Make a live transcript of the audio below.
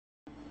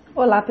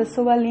Olá,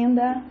 pessoa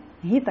linda,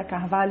 Rita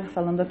Carvalho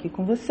falando aqui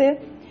com você,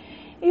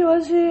 e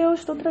hoje eu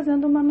estou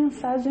trazendo uma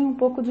mensagem um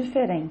pouco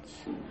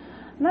diferente.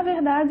 Na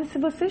verdade, se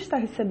você está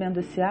recebendo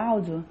esse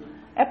áudio,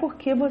 é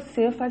porque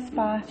você faz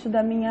parte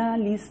da minha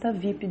lista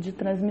VIP de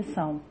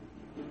transmissão.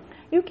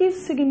 E o que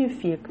isso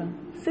significa?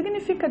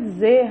 Significa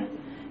dizer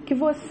que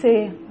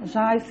você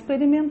já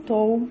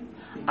experimentou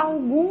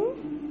algum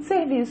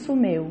serviço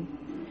meu,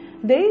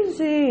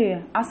 desde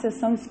a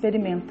sessão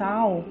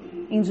experimental,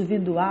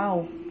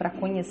 individual, para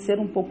conhecer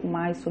um pouco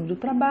mais sobre o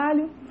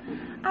trabalho,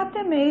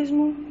 até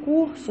mesmo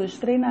cursos,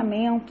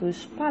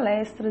 treinamentos,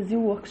 palestras e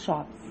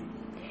workshops.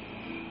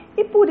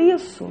 E por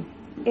isso,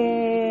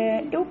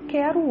 eu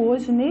quero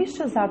hoje,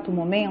 neste exato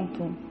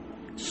momento,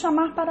 te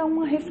chamar para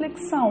uma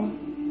reflexão.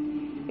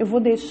 Eu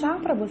vou deixar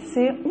para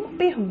você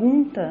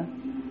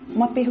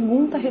uma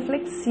pergunta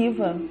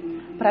reflexiva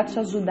para te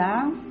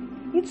ajudar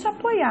e te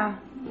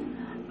apoiar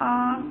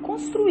a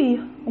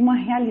construir uma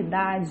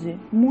realidade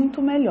muito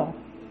melhor.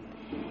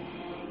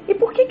 E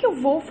por que eu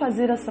vou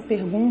fazer essa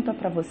pergunta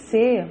para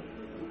você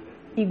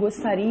e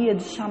gostaria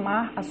de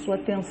chamar a sua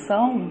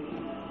atenção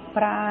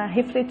para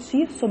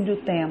refletir sobre o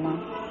tema?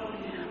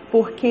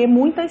 Porque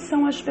muitas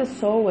são as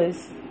pessoas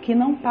que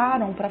não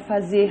param para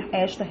fazer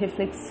esta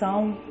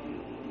reflexão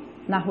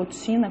na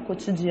rotina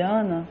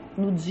cotidiana,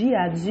 no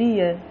dia a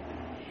dia,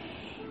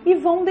 e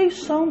vão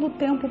deixando o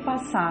tempo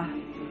passar.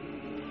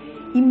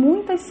 E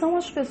muitas são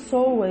as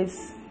pessoas,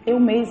 eu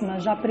mesma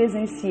já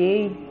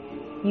presenciei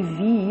e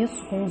vi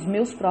isso com os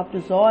meus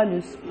próprios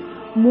olhos,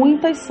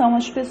 muitas são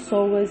as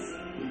pessoas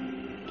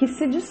que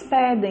se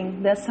despedem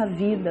dessa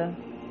vida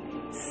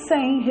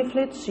sem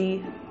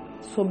refletir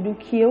sobre o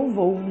que eu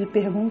vou lhe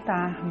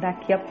perguntar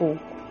daqui a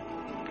pouco.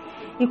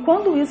 E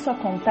quando isso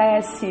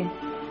acontece,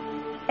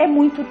 é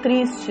muito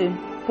triste,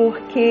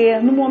 porque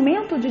no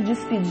momento de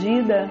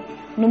despedida,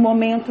 no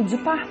momento de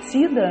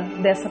partida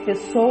dessa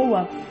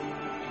pessoa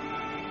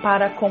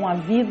para com a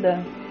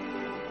vida,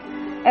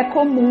 é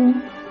comum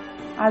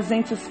a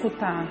gente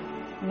escutar: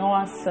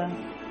 nossa,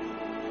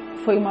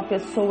 foi uma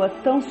pessoa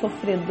tão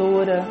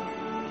sofredora,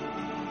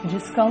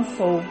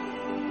 descansou.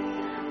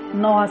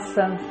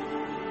 Nossa,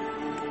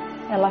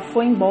 ela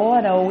foi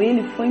embora ou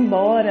ele foi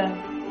embora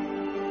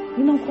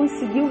e não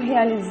conseguiu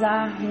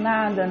realizar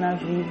nada na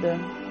vida.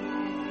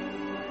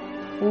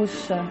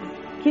 Puxa,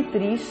 que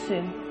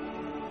triste.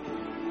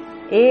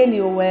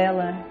 Ele ou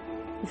ela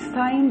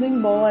está indo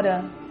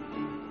embora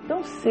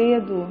tão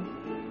cedo,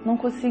 não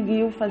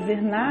conseguiu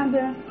fazer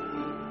nada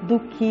do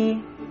que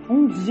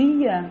um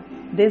dia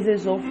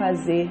desejou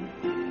fazer.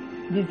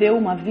 Viveu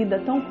uma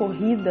vida tão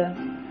corrida,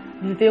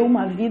 viveu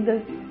uma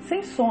vida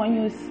sem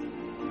sonhos,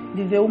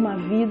 viveu uma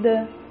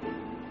vida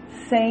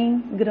sem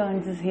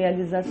grandes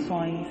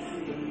realizações.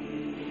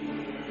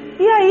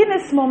 E aí,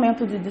 nesse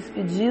momento de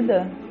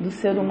despedida do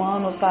ser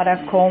humano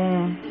para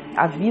com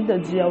a vida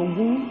de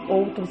algum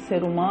outro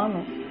ser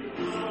humano,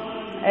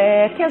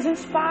 que a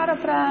gente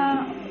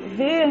para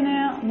ver,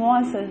 né?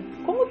 Nossa,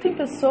 como tem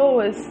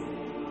pessoas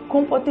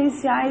com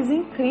potenciais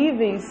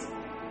incríveis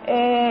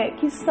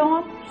que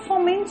estão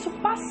somente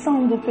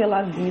passando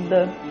pela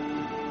vida.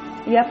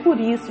 E é por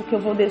isso que eu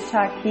vou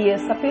deixar aqui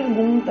essa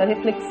pergunta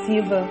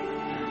reflexiva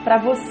para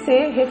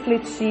você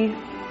refletir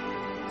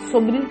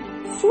sobre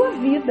sua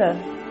vida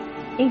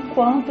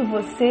enquanto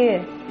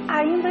você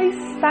ainda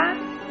está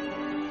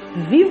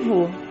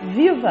vivo,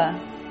 viva.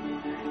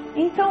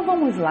 Então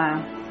vamos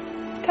lá.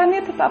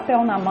 Caneta e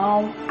papel na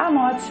mão,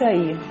 anote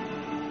aí.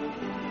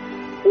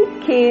 O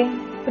que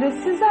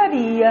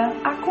precisaria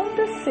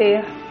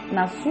acontecer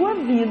na sua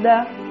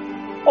vida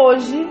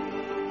hoje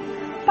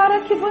para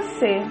que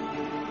você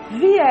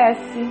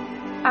viesse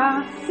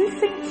a se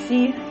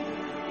sentir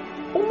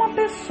uma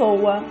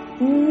pessoa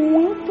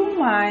muito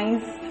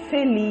mais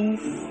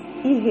feliz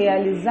e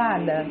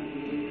realizada?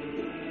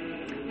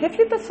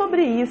 Reflita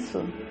sobre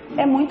isso.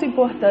 É muito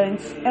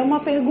importante. É uma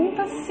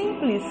pergunta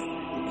simples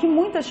que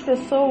muitas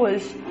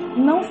pessoas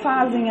não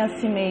fazem a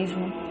si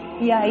mesmo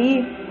e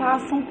aí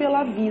passam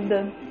pela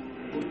vida.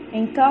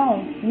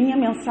 Então, minha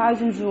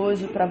mensagem de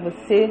hoje para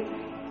você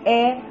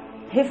é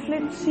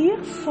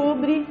refletir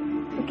sobre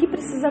o que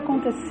precisa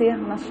acontecer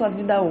na sua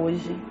vida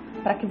hoje,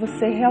 para que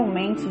você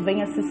realmente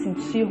venha se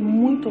sentir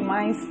muito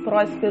mais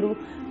próspero,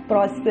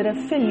 próspera,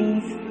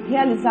 feliz,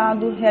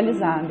 realizado,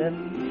 realizada.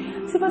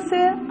 Se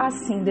você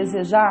assim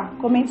desejar,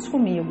 comente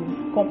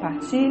comigo,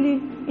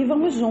 compartilhe e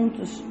vamos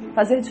juntos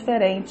fazer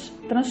diferente,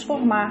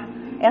 transformar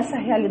essa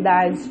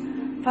realidade,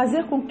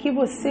 fazer com que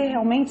você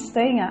realmente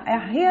tenha a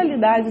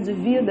realidade de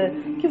vida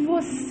que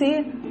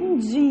você um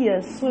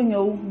dia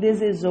sonhou,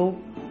 desejou,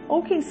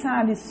 ou quem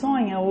sabe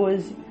sonha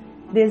hoje,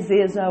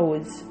 deseja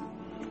hoje.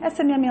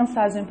 Essa é a minha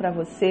mensagem para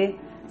você.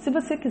 Se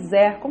você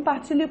quiser,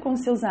 compartilhe com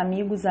seus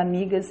amigos,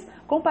 amigas,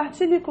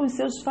 compartilhe com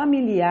seus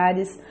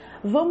familiares.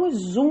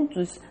 Vamos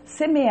juntos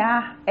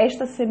semear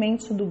esta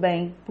semente do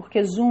bem,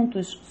 porque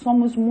juntos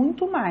somos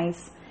muito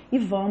mais e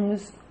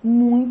vamos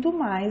muito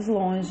mais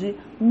longe,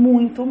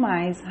 muito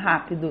mais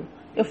rápido.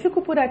 Eu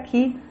fico por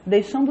aqui,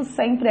 deixando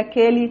sempre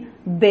aquele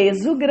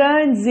beijo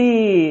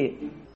grande!